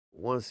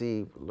once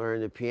he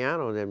learned the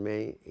piano,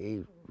 then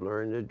he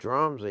learned the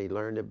drums, he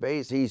learned the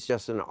bass. He's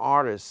just an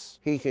artist.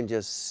 He can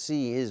just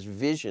see his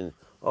vision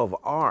of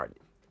art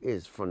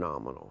is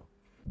phenomenal.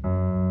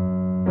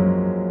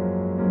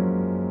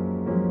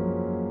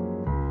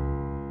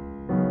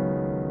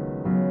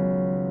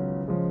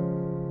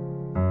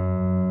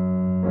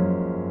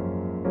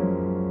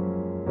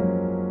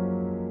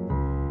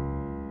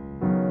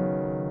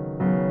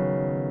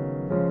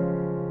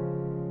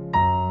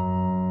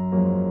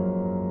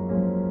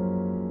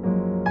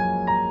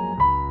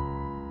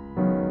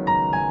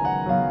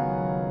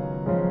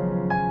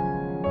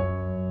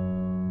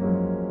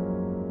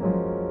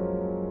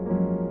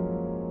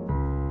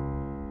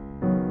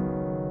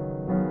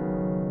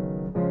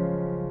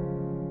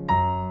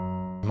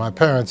 My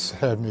parents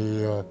had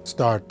me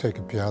start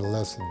taking piano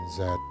lessons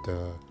at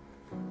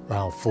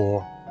around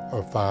 4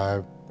 or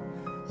 5.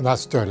 And I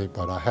studied,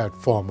 but I had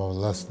formal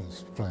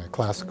lessons playing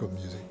classical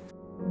music.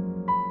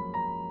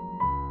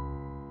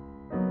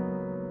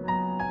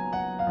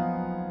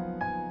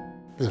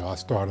 You know, I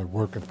started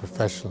working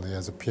professionally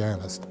as a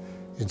pianist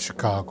in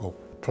Chicago,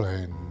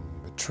 playing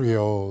with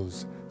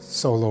trios,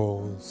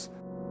 solos.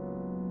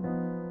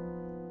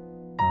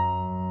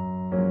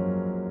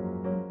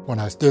 When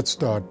I did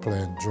start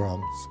playing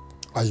drums,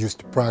 I used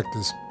to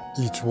practice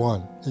each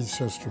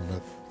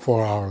instrument,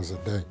 4 hours a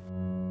day.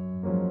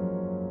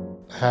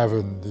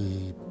 Having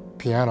the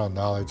piano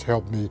knowledge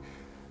helped me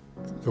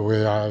the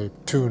way I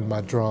tuned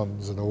my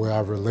drums and the way I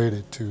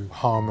related to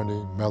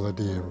harmony,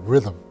 melody, and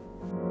rhythm.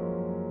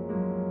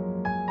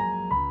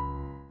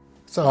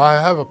 So I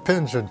have a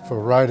penchant for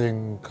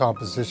writing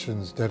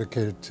compositions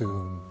dedicated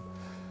to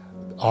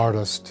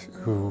artists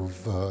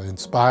who've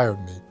inspired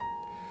me.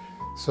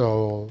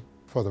 So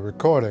for the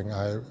recording,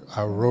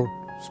 I wrote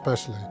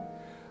especially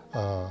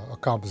a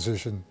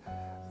composition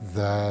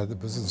that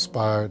was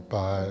inspired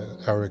by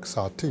Eric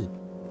Satie.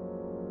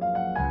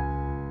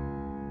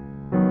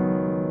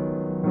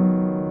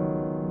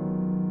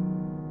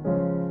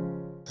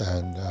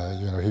 And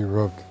you know, he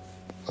wrote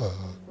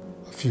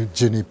a few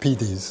Ginny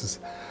pieces,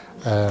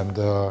 and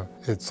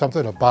it's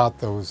something about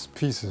those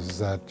pieces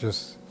that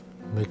just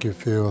make you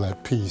feel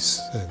at peace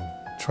and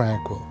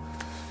tranquil.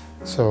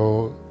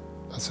 So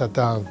I sat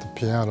down at the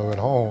piano at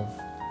home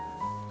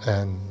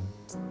and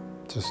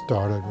just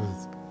started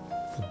with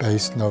the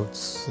bass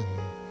notes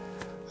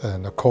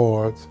and the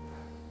chords.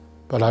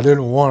 But I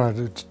didn't want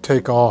it to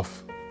take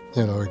off,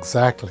 you know,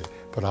 exactly.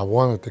 But I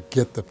wanted to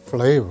get the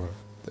flavor,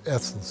 the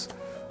essence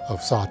of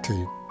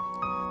Satie.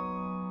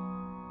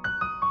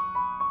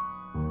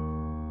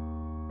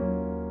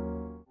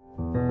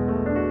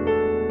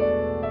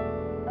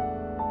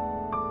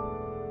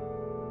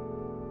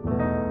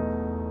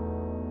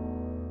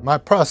 My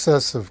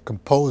process of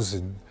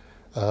composing,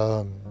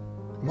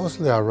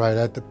 mostly I write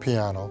at the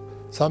piano.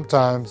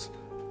 Sometimes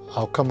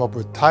I'll come up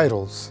with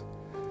titles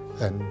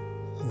and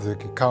the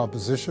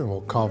composition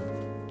will come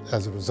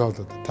as a result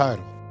of the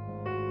title.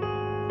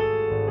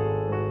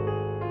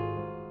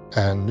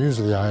 And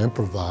usually I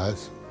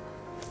improvise,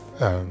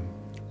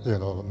 you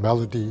know,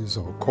 melodies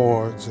or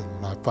chords, and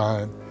when I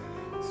find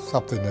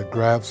something that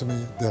grabs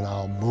me, then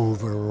I'll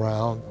move it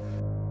around.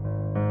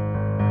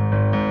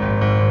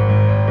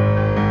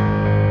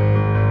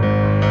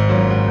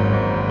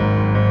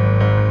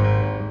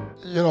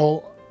 You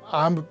know,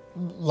 I'm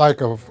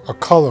like a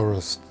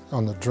colorist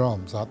on the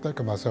drums. I think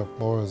of myself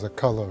more as a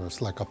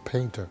colorist, like a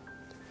painter.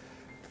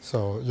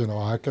 So, you know,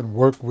 I can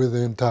work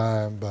within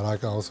time, but I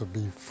can also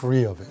be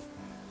free of it,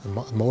 and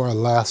more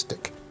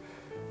elastic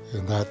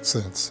in that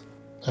sense.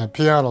 And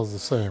piano's the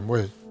same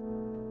way.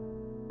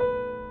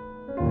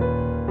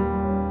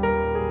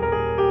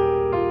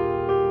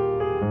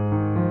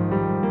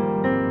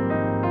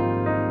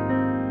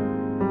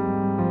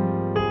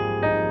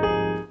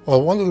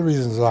 Well, one of the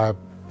reasons I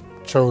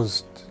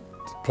chose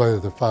to play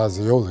the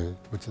Fazioli,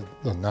 which is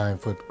the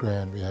 9-foot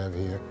grand we have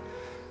here,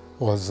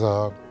 was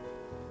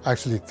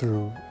actually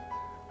through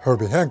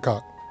Herbie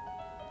Hancock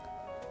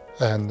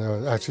and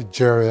actually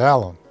Jerry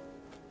Allen.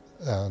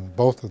 And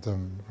both of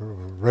them were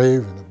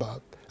raving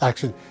about.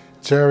 Actually,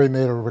 Jerry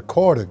made a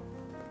recording,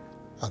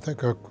 I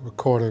think a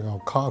recording on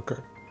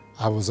Concord.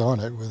 I was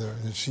on it with her,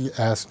 and she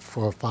asked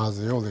for a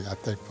Fazioli, I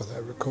think, for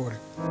that recording.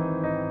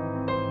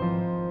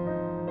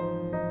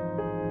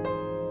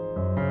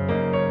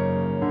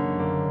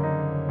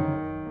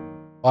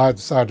 I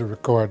decided to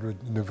record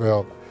with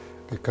Newvelle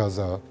because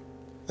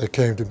they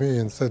came to me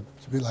and said,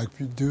 "It'd be like if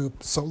you do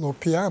a solo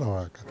piano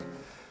record,"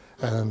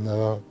 and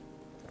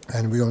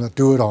we're going to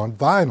do it on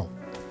vinyl,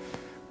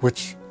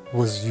 which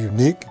was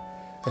unique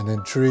and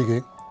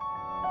intriguing.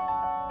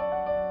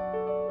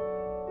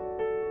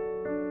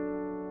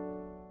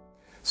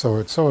 So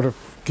it sort of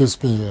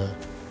gives me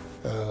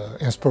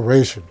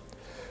inspiration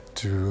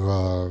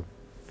to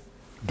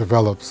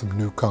develop some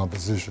new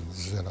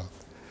compositions. You know,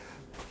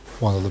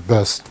 one of the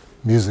best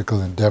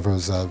musical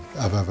endeavors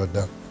I've ever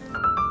done.